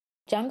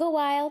Jungle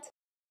Wild.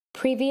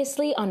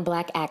 Previously on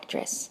Black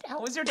Actress. How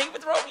was your date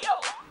with Romeo?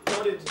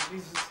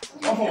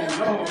 Oh,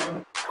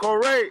 no.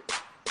 Kori!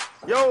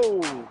 Yo!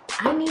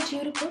 I need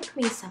you to book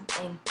me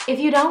something. If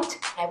you don't,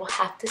 I will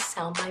have to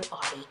sell my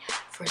body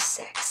for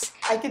sex.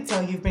 I can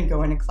tell you've been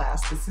going to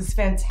class. This is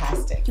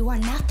fantastic. You are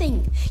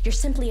nothing. You're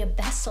simply a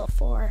vessel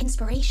for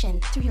inspiration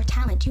through your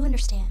talent. You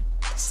understand?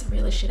 That's the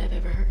realest shit I've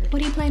ever heard. What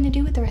do you plan to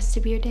do with the rest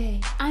of your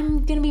day?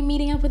 I'm gonna be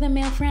meeting up with a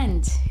male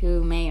friend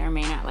who may or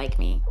may not like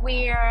me.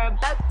 We're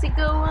about to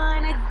go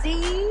on a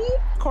date.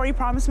 Kori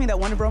promised me that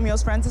one of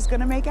Romeo's friends is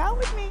gonna make out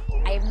with me.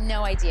 I have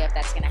no idea if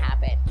that's gonna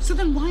happen. So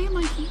then why am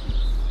I here?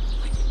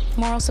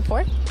 Moral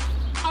support?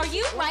 Are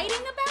you writing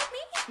about me?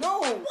 No!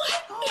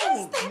 What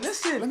is this?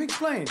 Listen, let me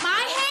explain.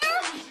 My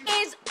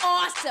hair is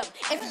awesome.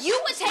 If you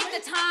would take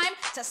the time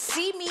to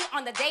see me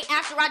on the day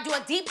after I do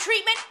a deep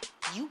treatment,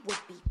 you would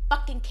be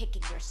fucking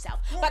kicking yourself.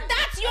 But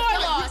that's your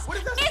loss.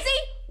 Izzy,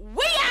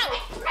 we out!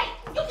 Right,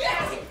 you get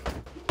out of here.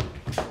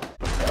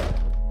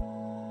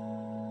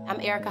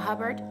 I'm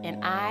Hubbard,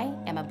 and I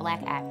am a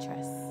Black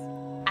actress.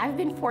 I've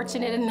been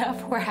fortunate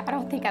enough where I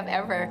don't think I've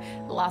ever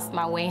lost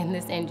my way in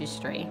this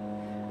industry.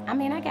 I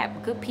mean, I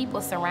got good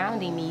people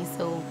surrounding me,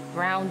 so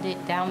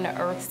grounded, down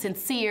to earth,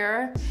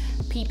 sincere,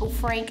 people,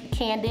 frank,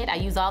 candid. I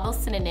use all those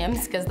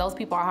synonyms because those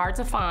people are hard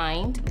to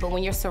find. But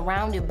when you're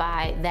surrounded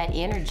by that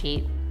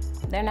energy,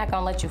 they're not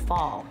gonna let you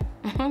fall.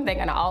 They're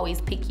gonna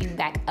always pick you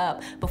back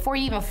up. Before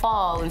you even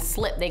fall and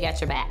slip, they got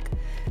your back.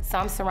 So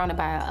I'm surrounded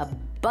by a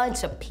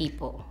bunch of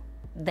people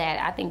that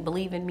I think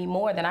believe in me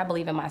more than I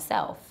believe in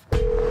myself.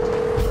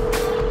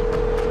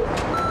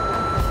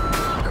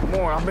 Come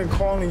on, I've been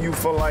calling you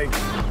for like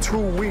 2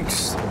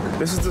 weeks.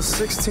 This is the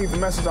 16th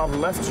message I've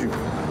left you.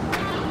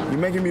 You're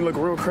making me look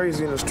real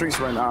crazy in the streets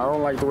right now. I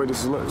don't like the way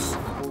this looks.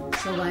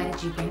 So why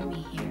did you bring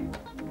me here?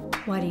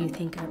 Why do you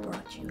think I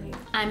brought you here?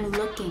 I'm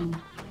looking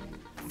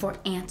for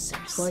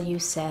answers. Well, you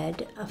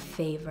said a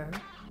favor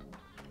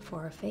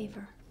for a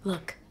favor.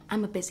 Look,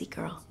 I'm a busy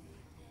girl,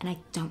 and I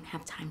don't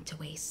have time to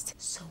waste.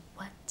 So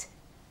what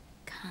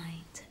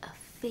kind of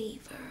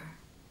favor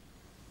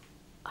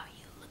are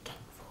you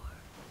looking for?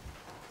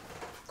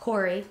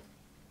 Kori,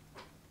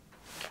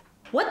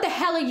 what the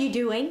hell are you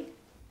doing?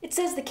 It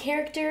says the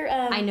character,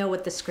 I know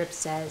what the script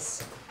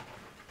says,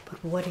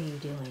 but what are you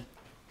doing?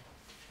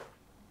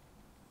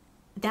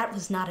 That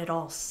was not at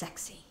all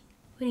sexy.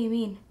 What do you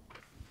mean?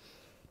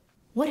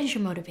 What is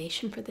your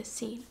motivation for this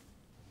scene?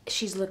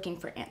 She's looking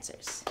for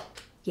answers.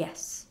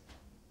 Yes,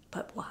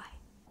 but why?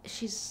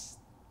 She's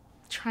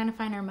trying to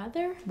find her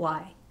mother?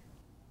 Why?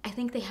 I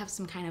think they have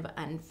some kind of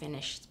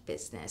unfinished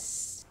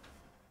business.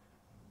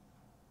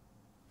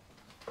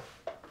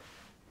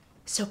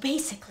 So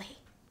basically,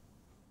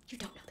 you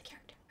don't know the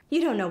character. You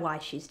don't know why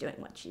she's doing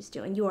what she's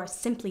doing. You are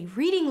simply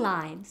reading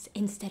lines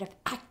instead of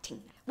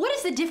acting. What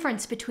is the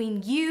difference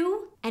between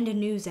you and a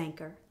news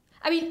anchor?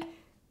 I mean,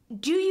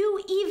 do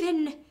you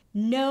even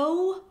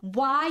know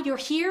why you're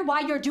here, why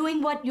you're doing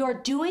what you're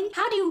doing?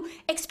 How do you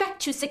expect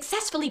to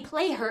successfully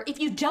play her if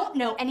you don't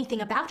know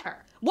anything about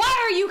her? Why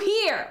are you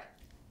here?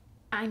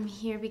 I'm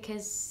here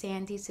because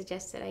Sandy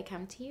suggested I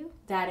come to you.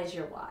 That is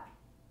your why.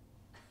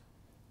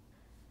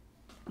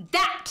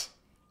 That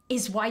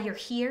is why you're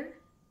here?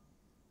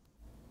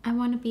 I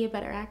want to be a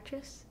better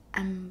actress.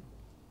 I'm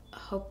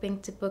hoping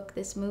to book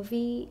this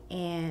movie,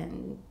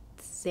 and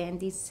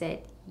Sandy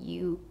said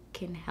you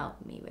can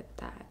help me with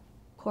that.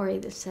 Kori,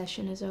 this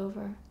session is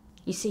over.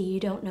 You see, you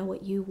don't know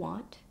what you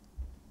want,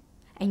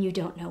 and you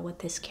don't know what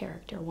this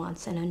character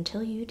wants, and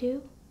until you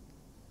do,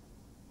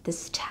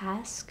 this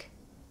task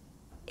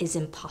is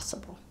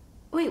impossible.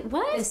 Wait,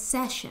 what? The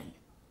session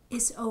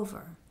is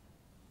over.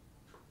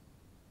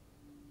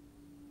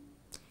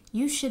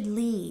 You should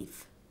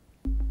leave.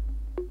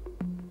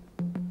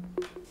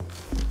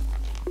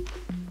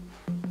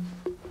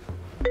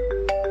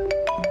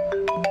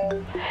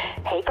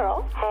 Hey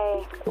girl.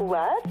 Hey.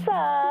 What's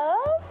up?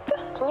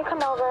 Can you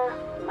come over?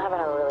 I'm having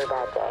a really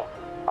bad day.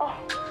 Oh,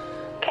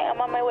 okay, I'm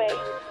on my way.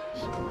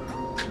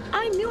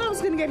 I knew I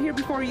was gonna get here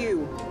before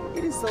you.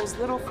 It is those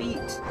little feet.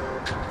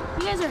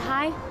 You guys are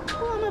high?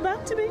 Well, I'm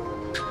about to be.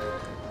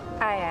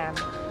 I am.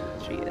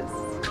 She is.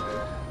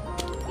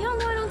 You don't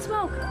know I don't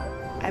smoke.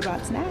 I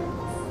brought snacks.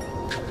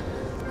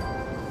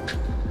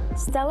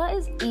 Stella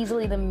is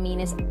easily the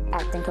meanest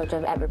acting coach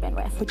I've ever been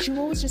with. But you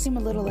always just seem a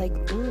little like,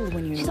 ooh,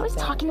 when you're She's always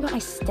talking about my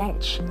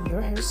stench.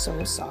 Your hair's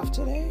so soft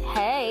today.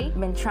 Hey,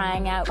 been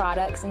trying out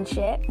products and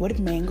shit. What if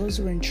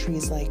mangoes were in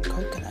trees like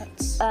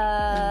coconuts?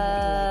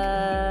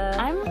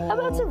 I'm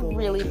about to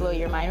really blow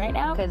your mind right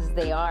now, because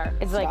they are.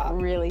 It's Stop.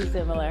 like really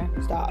similar.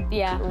 Stop.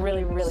 Yeah,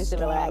 really, really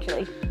similar Stop.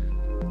 actually.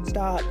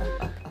 Stop.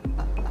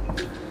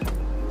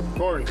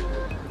 Kori.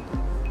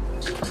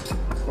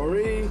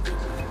 Kori.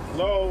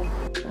 Hello.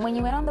 when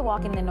you went on the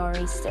walk in the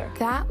nor'easter.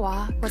 That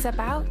walk was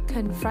about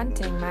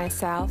confronting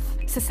myself.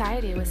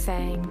 Society was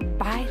saying,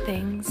 buy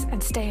things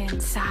and stay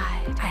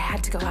inside. I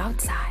had to go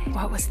outside.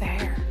 What was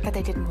there that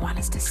they didn't want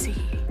us to see?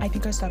 I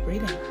think I stopped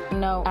breathing.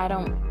 No, I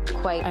don't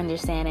quite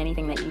understand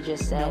anything that you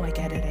just said. No, I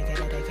get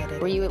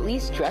it. Were you at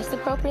least dressed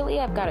appropriately?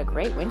 I've got a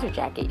great winter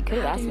jacket. You could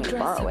have asked me to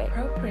borrow it.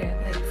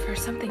 Appropriately for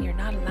something you're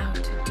not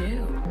allowed to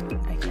do.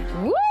 I get it.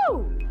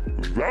 Woo!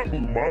 That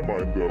blew my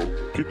mind,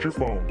 though. Get your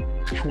phone.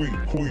 Tweet,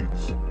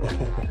 please.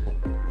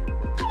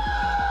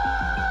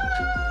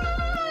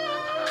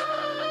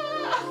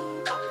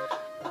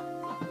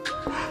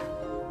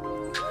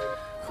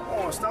 Come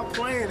on, stop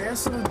playing.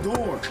 Answer the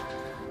door.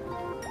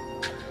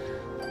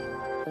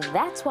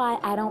 That's why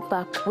I don't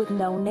fuck with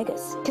no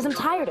niggas. Because I'm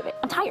tired of it.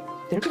 I'm tired.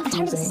 They're I'm tired of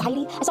confusing.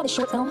 society. I saw this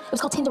short film. It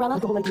was called Tinderella.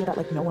 The whole idea that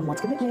like no one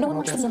wants to No one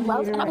wants to be in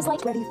love. And I was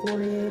like, ready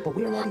for it, but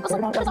we're ready. I was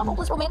like, what is a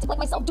hopeless romantic like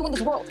myself doing in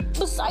this world?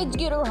 Besides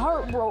get her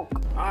heart broke.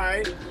 All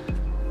right.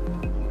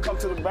 Come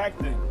to the back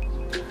then.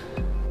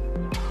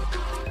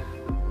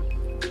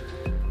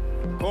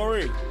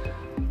 Kori.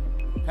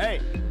 Hey.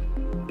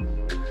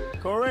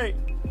 Kori.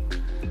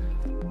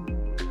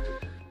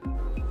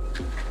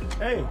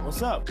 Hey,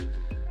 what's up?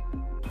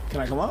 Can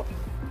I come up?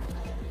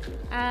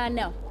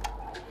 No.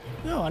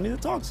 Yo, I need to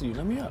talk to you.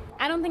 Let me up.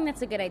 I don't think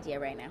that's a good idea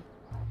right now.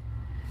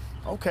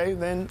 Okay,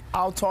 then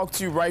I'll talk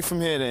to you right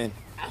from here then.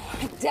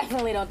 I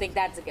definitely don't think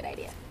that's a good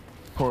idea.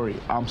 Kori,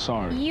 I'm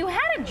sorry. You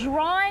had a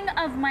drawing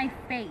of my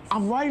face.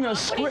 I'm writing a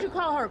script. What did you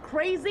call her?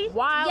 Crazy?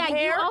 Wild hair?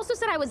 Yeah, you also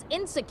said I was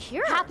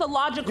insecure.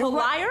 Pathological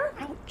liar?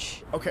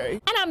 Ouch. Okay.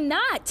 And I'm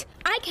not.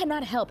 I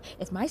cannot help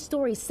if my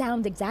story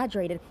sounds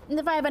exaggerated and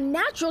if I have a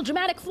natural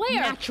dramatic flair.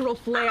 Natural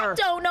flair. I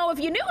don't know if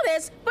you knew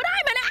this, but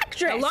I'm an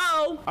actress.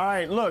 Hello? All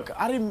right, look,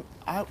 I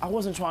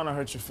wasn't trying to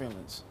hurt your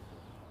feelings.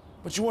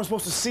 But you weren't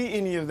supposed to see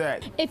any of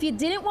that. If you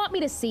didn't want me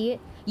to see it,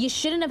 you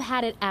shouldn't have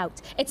had it out.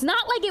 It's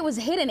not like it was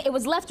hidden. It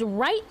was left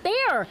right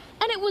there.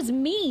 And it was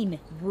mean.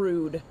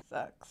 Rude.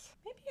 Sucks.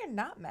 Maybe you're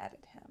not mad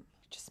at him.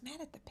 You're just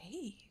mad at the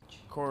page.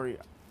 Kori,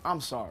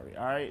 I'm sorry,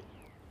 all right?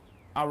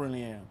 I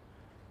really am.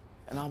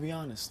 And I'll be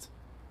honest.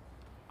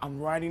 I'm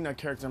writing a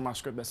character in my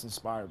script that's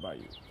inspired by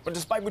you. But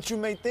despite what you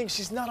may think,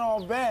 she's not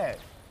all bad.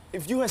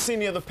 If you had seen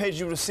the other page,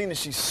 you would have seen that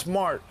she's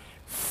smart,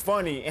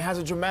 funny, and has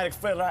a dramatic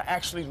flair that I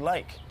actually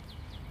like.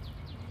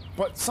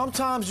 But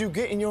sometimes you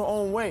get in your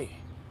own way.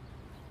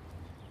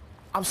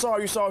 I'm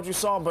sorry you saw what you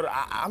saw, but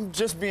I'm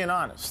just being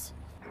honest.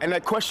 And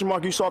that question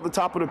mark you saw at the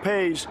top of the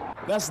page,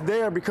 that's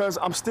there because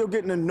I'm still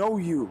getting to know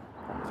you.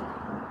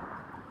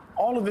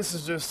 All of this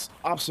is just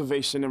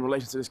observation in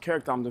relation to this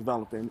character I'm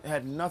developing. It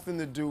had nothing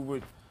to do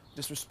with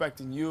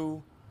disrespecting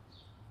you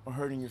or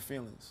hurting your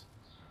feelings.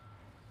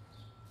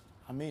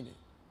 I mean it.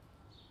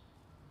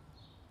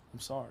 I'm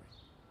sorry.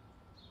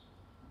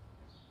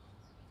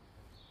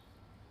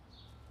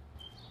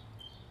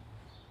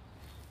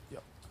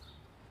 Yep.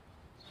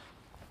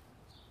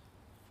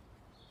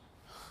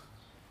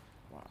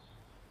 Wow.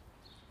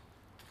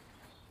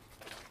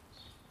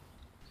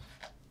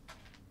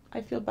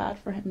 I feel bad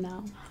for him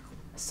now.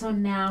 So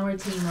now we're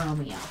Team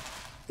Romeo.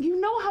 You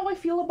know how I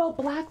feel about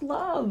black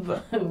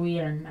love. We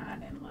are not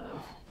in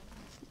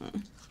love.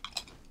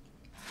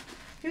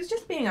 He was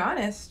just being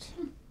honest.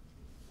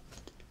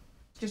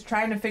 Just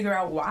trying to figure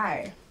out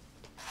why.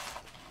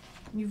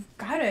 You've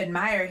got to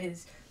admire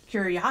his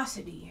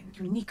curiosity and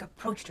unique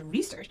approach to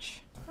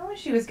research. I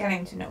wish he was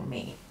getting to know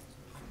me.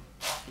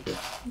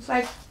 It's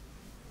like,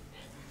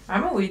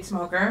 I'm a weed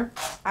smoker.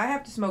 I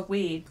have to smoke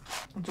weed.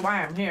 That's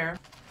why I'm here.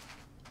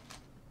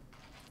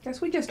 Guess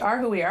we just are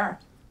who we are.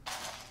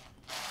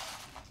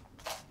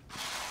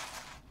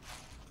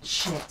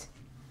 Shit.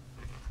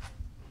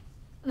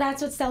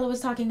 That's what Stella was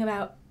talking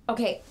about.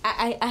 Okay,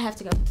 I have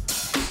to go.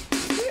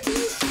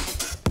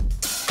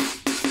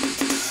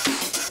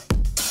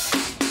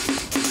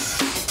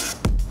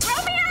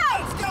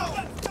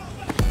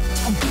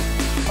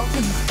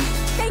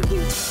 Thank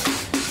you.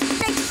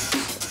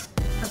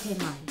 Okay,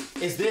 Mom.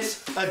 Is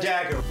this a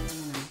dagger? No.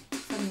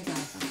 From your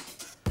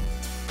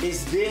telephone.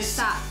 Is this...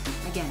 Stop.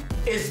 Again.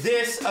 Is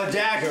this a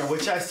dagger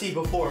which I see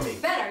before me?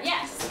 Better,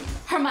 yes.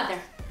 Her mother.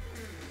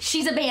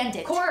 She's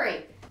abandoned.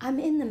 Kori, I'm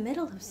in the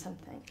middle of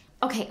something.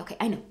 Okay,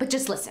 I know, but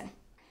just listen.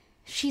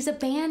 She's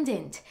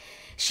abandoned.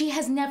 She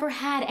has never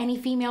had any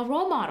female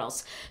role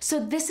models. So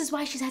this is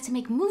why she's had to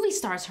make movie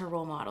stars her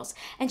role models.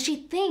 And she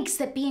thinks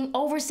that being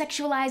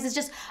over-sexualized is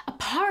just a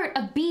part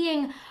of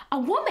being a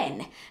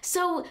woman.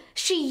 So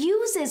she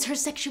uses her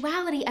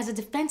sexuality as a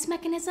defense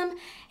mechanism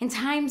in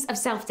times of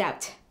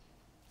self-doubt.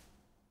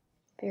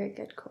 Very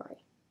good,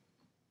 Kori.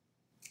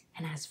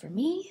 And as for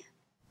me,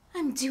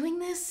 I'm doing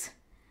this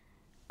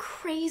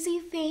crazy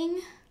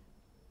thing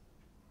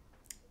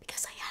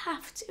because I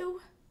have to.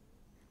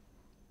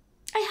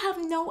 I have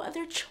no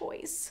other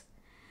choice.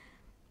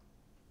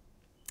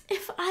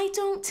 If I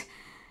don't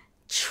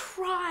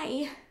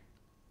try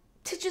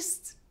to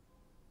just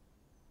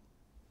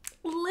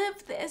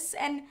live this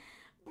and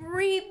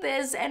breathe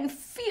this and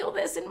feel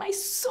this in my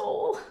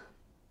soul,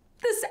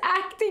 this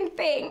acting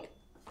thing,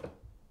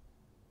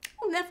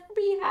 I'll never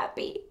be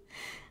happy.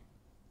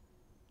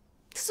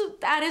 So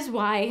that is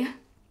why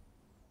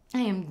I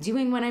am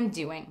doing what I'm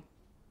doing.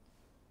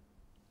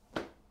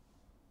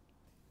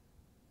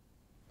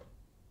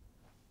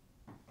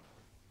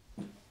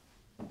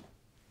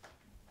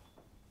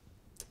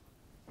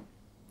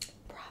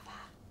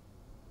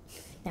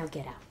 Now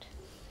get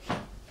out.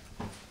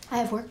 I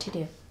have work to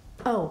do.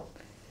 Oh,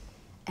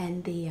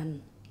 and the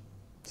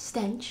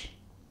stench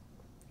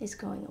is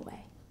going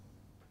away.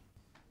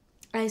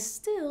 I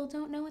still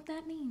don't know what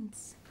that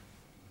means.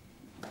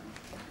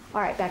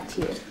 All right, back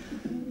to you.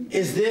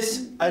 Is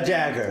this a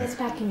dagger? It's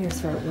back in your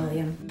throat,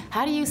 William.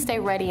 How do you stay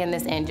ready in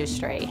this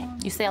industry?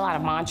 You say a lot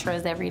of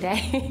mantras every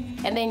day,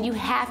 and then you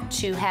have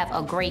to have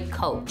a great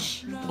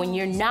coach. When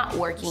you're not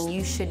working,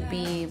 you should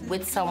be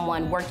with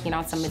someone working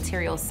on some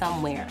material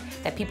somewhere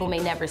that people may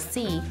never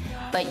see,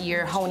 but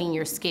you're honing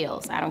your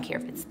skills. I don't care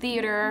if it's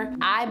theater.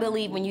 I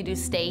believe when you do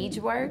stage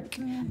work,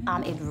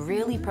 it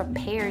really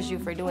prepares you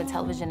for doing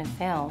television and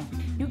film.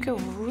 You can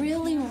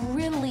really,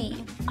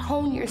 really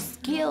hone your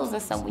skills,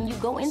 and so when you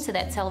go into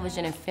that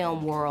television and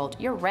film world,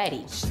 you're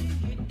ready.